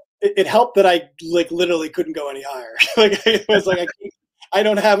 It helped that I literally couldn't go any higher. It was like I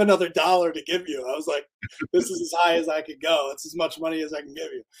don't have another dollar to give you. I was like, this is as high as I could go. It's as much money as I can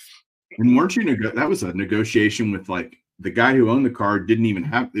give you. And weren't you that was a negotiation with like the guy who owned the card didn't even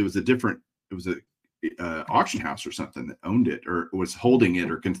have, it was a auction house or something that owned it or was holding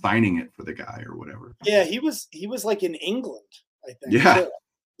it or consigning it for the guy or whatever. Yeah, he was like in England, I think. Yeah. So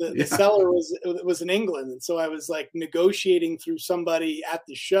the seller was in England, and so I was like negotiating through somebody at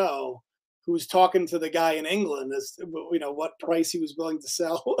the show who was talking to the guy in England as to, what price he was willing to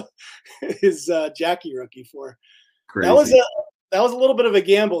sell his Jackie rookie for. Crazy. That was a little bit of a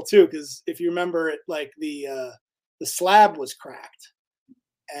gamble too, because if you remember it, like the slab was cracked,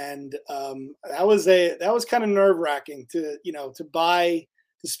 and that was kind of nerve-wracking to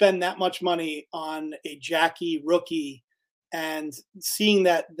spend that much money on a Jackie rookie and seeing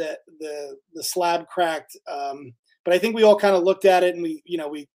that the slab cracked. But I think we all kind of looked at it and we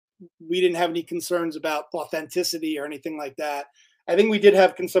didn't have any concerns about authenticity or anything like that. I think we did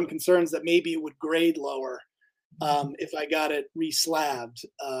have some concerns that maybe it would grade lower if I got it re-slabbed.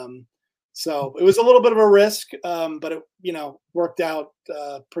 So it was a little bit of a risk, but it, worked out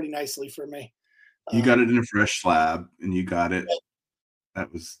pretty nicely for me. You got it in a fresh slab and you got it. That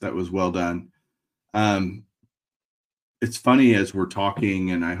was well done. It's funny as we're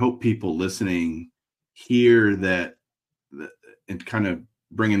talking, and I hope people listening hear that and kind of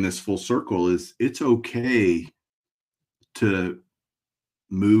bringing this full circle is it's okay to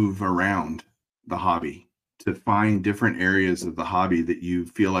move around the hobby, to find different areas of the hobby that you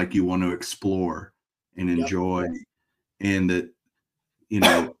feel like you want to explore and enjoy. Yep. And that,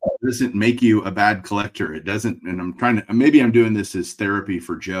 doesn't make you a bad collector. It doesn't. And maybe I'm doing this as therapy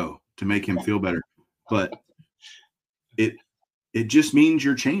for Joe to make him feel better, but it just means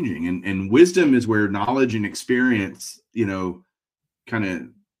you're changing, and wisdom is where knowledge and experience, kind of,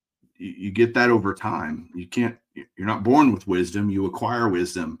 you get that over time. You're not born with wisdom, you acquire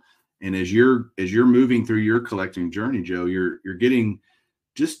wisdom. And as you're moving through your collecting journey, Joe, you're getting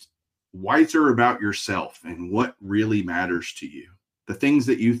just wiser about yourself and what really matters to you. The things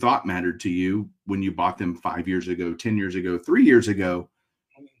that you thought mattered to you when you bought them 5 years ago, 10 years ago, 3 years ago,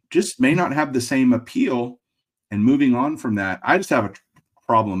 just may not have the same appeal. And moving on from that, I just have a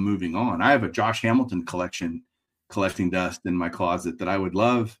problem moving on. I have a Josh Hamilton collection, collecting dust in my closet that I would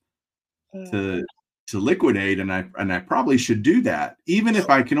love to liquidate, and I probably should do that. Even if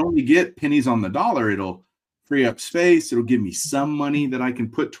I can only get pennies on the dollar, it'll free up space. It'll give me some money that I can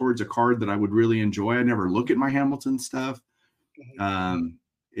put towards a card that I would really enjoy. I never look at my Hamilton stuff.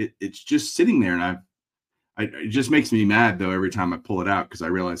 It's just sitting there, and it just makes me mad though every time I pull it out, because I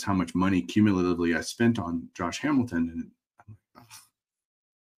realize how much money cumulatively I spent on Josh Hamilton.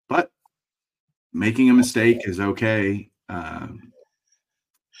 But making a mistake is okay.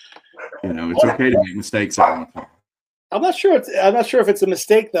 It's okay to make mistakes. I'm not sure if it's a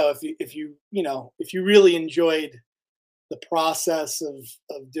mistake though. If you really enjoyed the process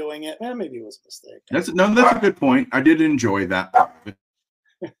of doing it, maybe it was a mistake. That's a good point. I did enjoy that part of it.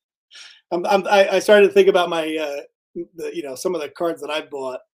 I started to think about my some of the cards that I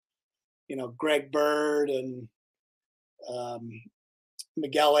bought. Greg Bird and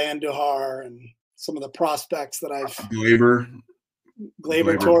Miguel Andujar and some of the prospects that I've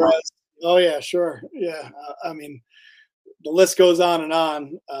Gleyber Torres. Oh yeah, sure. Yeah. I mean, the list goes on and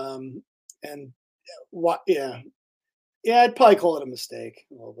on. And what, yeah, I'd probably call it a mistake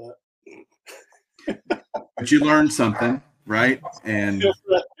a little bit. But you learned something, right? And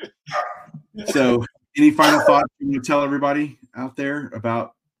so any final thoughts you want to tell everybody out there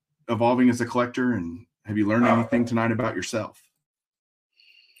about evolving as a collector, and have you learned anything tonight about yourself?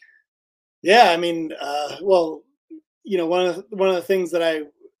 Yeah, I mean, one of the things that I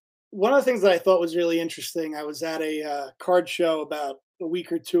thought was really interesting, I was at a card show about a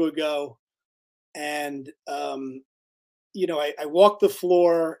week or two ago, and I walked the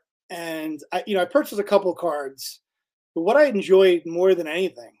floor, and I purchased a couple cards, but what I enjoyed more than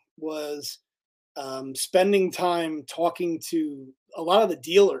anything was spending time talking to a lot of the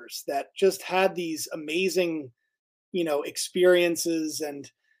dealers that just had these amazing, experiences,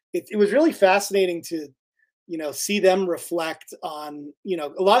 and it was really fascinating to see them reflect on,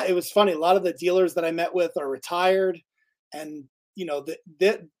 it was funny. A lot of the dealers that I met with are retired, and,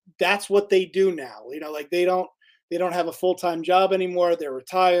 that's what they do now. Like they don't have a full-time job anymore. They're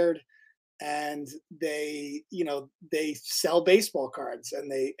retired, and they sell baseball cards,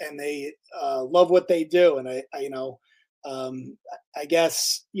 and they love what they do. And I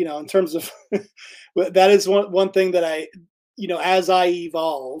guess, in terms of that is one thing that I, as I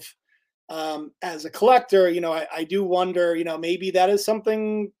evolve, as a collector, I do wonder, maybe that is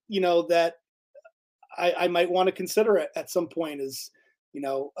something, that I might want to consider it at some point, is,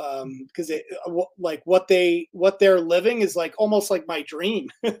 because like what they're living is like almost like my dream.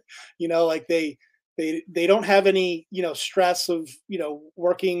 Like they they don't have any, stress of,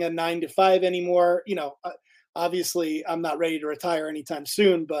 working a 9 to 5 anymore. Obviously I'm not ready to retire anytime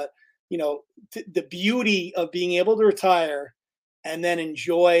soon, but the beauty of being able to retire and then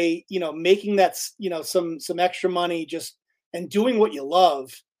enjoy, making that, some extra money just and doing what you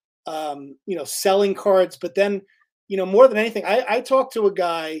love, selling cards. But then, more than anything, I talked to a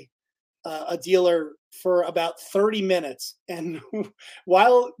guy, a dealer, for about 30 minutes. And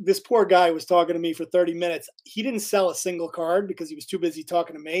while this poor guy was talking to me for 30 minutes, he didn't sell a single card because he was too busy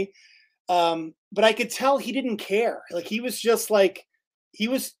talking to me. But I could tell he didn't care. Like, he was just like, he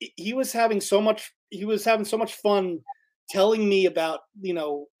was having so much fun telling me about,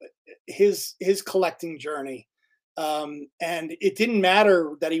 his collecting journey. And it didn't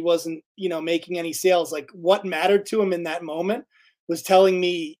matter that he wasn't, making any sales. Like, what mattered to him in that moment was telling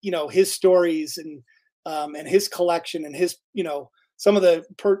me, his stories and his collection and his, some of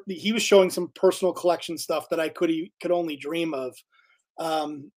he was showing some personal collection stuff that I could only dream of.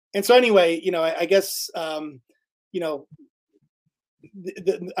 And so anyway, I guess, I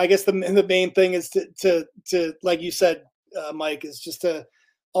guess the main thing is to like you said, Mike, is just to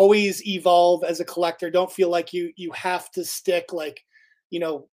always evolve as a collector. Don't feel like you have to stick, like,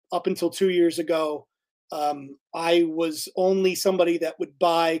 up until 2 years ago, I was only somebody that would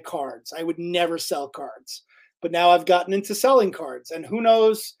buy cards. I would never sell cards. But now I've gotten into selling cards, and who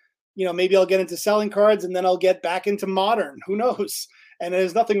knows, maybe I'll get into selling cards and then I'll get back into modern. Who knows? And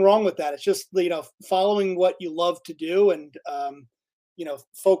there's nothing wrong with that. It's just, following what you love to do and,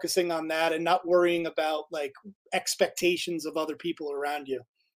 focusing on that and not worrying about like expectations of other people around you,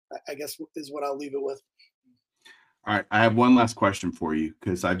 I guess is what I'll leave it with. All right. I have one last question for you,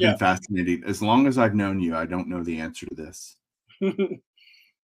 because I've been fascinated. As long as I've known you, I don't know the answer to this.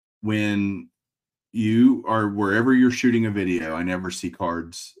 When you are wherever you're shooting a video, I never see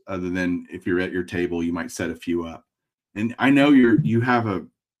cards other than if you're at your table, you might set a few up. And I know I've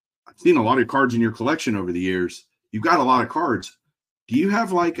seen a lot of cards in your collection over the years. You've got a lot of cards. Do you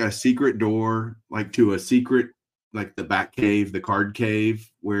have like a secret door, like to a secret, like the back cave, the card cave,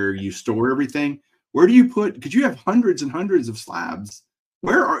 where you store everything? Where do you put, because you have hundreds and hundreds of slabs.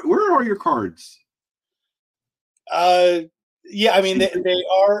 Where are your cards? Yeah, I mean,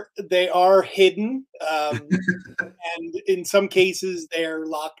 they are hidden. And in some cases they're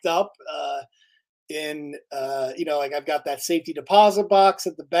locked up, like I've got that safety deposit box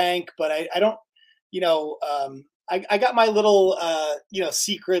at the bank, but I don't, I got my little,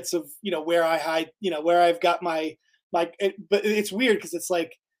 secrets of, where I hide, where I've got my, but it's weird because it's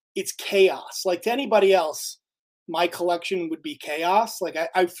like, it's chaos. Like, to anybody else, my collection would be chaos. Like,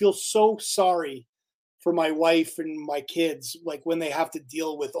 I feel so sorry for my wife and my kids, like when they have to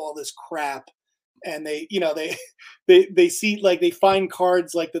deal with all this crap. And they see, like, they find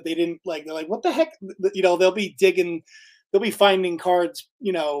cards like that they didn't like. They're like, what the heck? They'll be finding cards,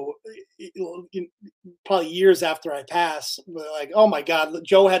 probably years after I pass. They're like, oh my God,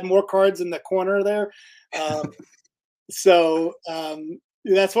 Joe had more cards in the corner there. So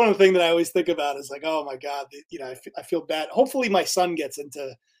that's one of the things that I always think about is like, oh my God, I feel bad. Hopefully my son gets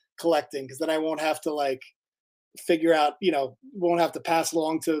into collecting, because then I won't have to like figure out, won't have to pass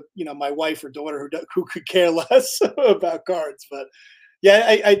along to, my wife or daughter who could care less about cards. But yeah,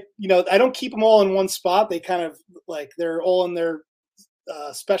 I don't keep them all in one spot. They kind of like, they're all in their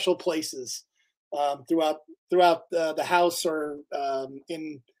special places throughout the house, or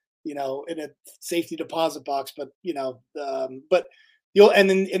in a safety deposit box. But but and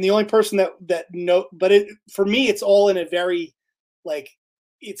the only person for me, it's all in a very, like,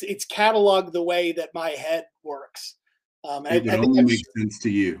 it's cataloged the way that my head works. It only makes sense to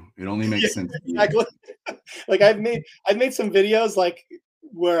you. It only makes sense to you. Exactly. Like, I've made some videos like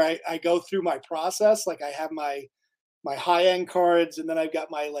where I go through my process. Like, I have my high-end cards, and then I've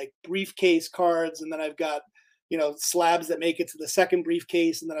got my like briefcase cards, and then I've got, slabs that make it to the second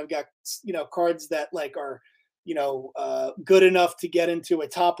briefcase, and then I've got, cards that like are, good enough to get into a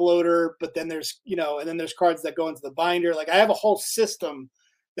top loader, but then there's, and then there's cards that go into the binder. Like, I have a whole system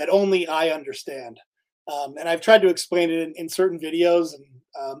that only I understand. And I've tried to explain it in certain videos,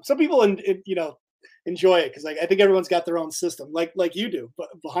 and some people, enjoy it, because like, I think everyone's got their own system, like you do, but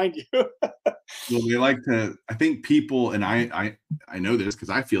behind you. Well, they like to, I think people, and I know this because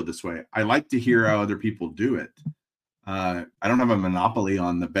I feel this way. I like to hear how other people do it. I don't have a monopoly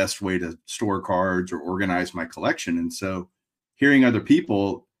on the best way to store cards or organize my collection. And so hearing other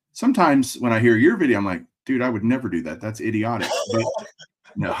people, sometimes when I hear your video, I'm like, dude, I would never do that. That's idiotic. But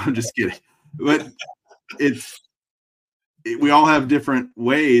no, I'm just kidding. But we all have different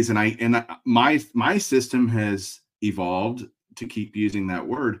ways. And my system has evolved, to keep using that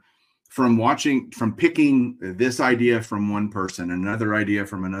word, from picking this idea from one person, another idea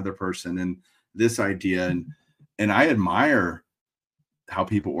from another person, and this idea, and I admire how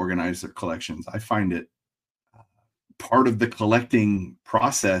people organize their collections. I find it part of the collecting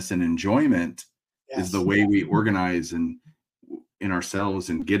process and enjoyment is the way we organize in ourselves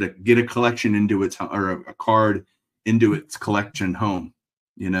and get a collection into its, or a card into its collection home.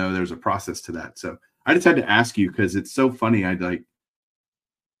 There's a process to that. So I just had to ask you, because it's so funny. I don't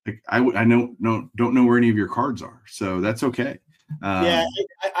know where any of your cards are, so that's okay. I've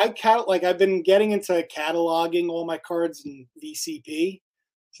been getting into cataloging all my cards in VCP,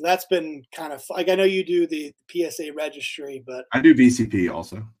 so that's been kind of like, I know you do the PSA registry, but I do VCP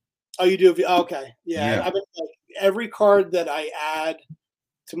also. Oh, you do? Okay, yeah. I've been, every card that I add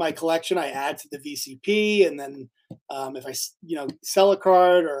to my collection, I add to the VCP, and then if I sell a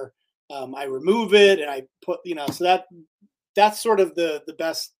card, or I remove it and I put so that's sort of the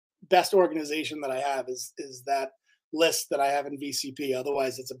best organization that I have is that list that I have in VCP.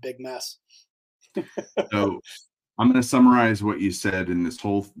 Otherwise, it's a big mess. So I'm going to summarize what you said in this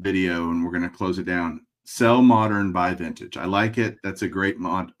whole video, and we're going to close it down. Sell modern, buy vintage. I like it. That's a great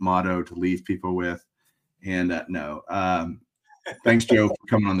motto to leave people with. And thanks, Joe, for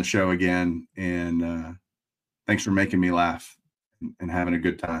coming on the show again. And thanks for making me laugh and having a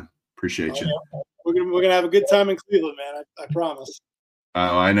good time. Appreciate you. Yeah. We're gonna have a good time in Cleveland, man. I promise.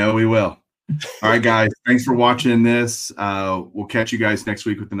 Oh, I know we will. All right, guys. Thanks for watching this. We'll catch you guys next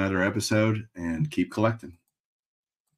week with another episode, and keep collecting.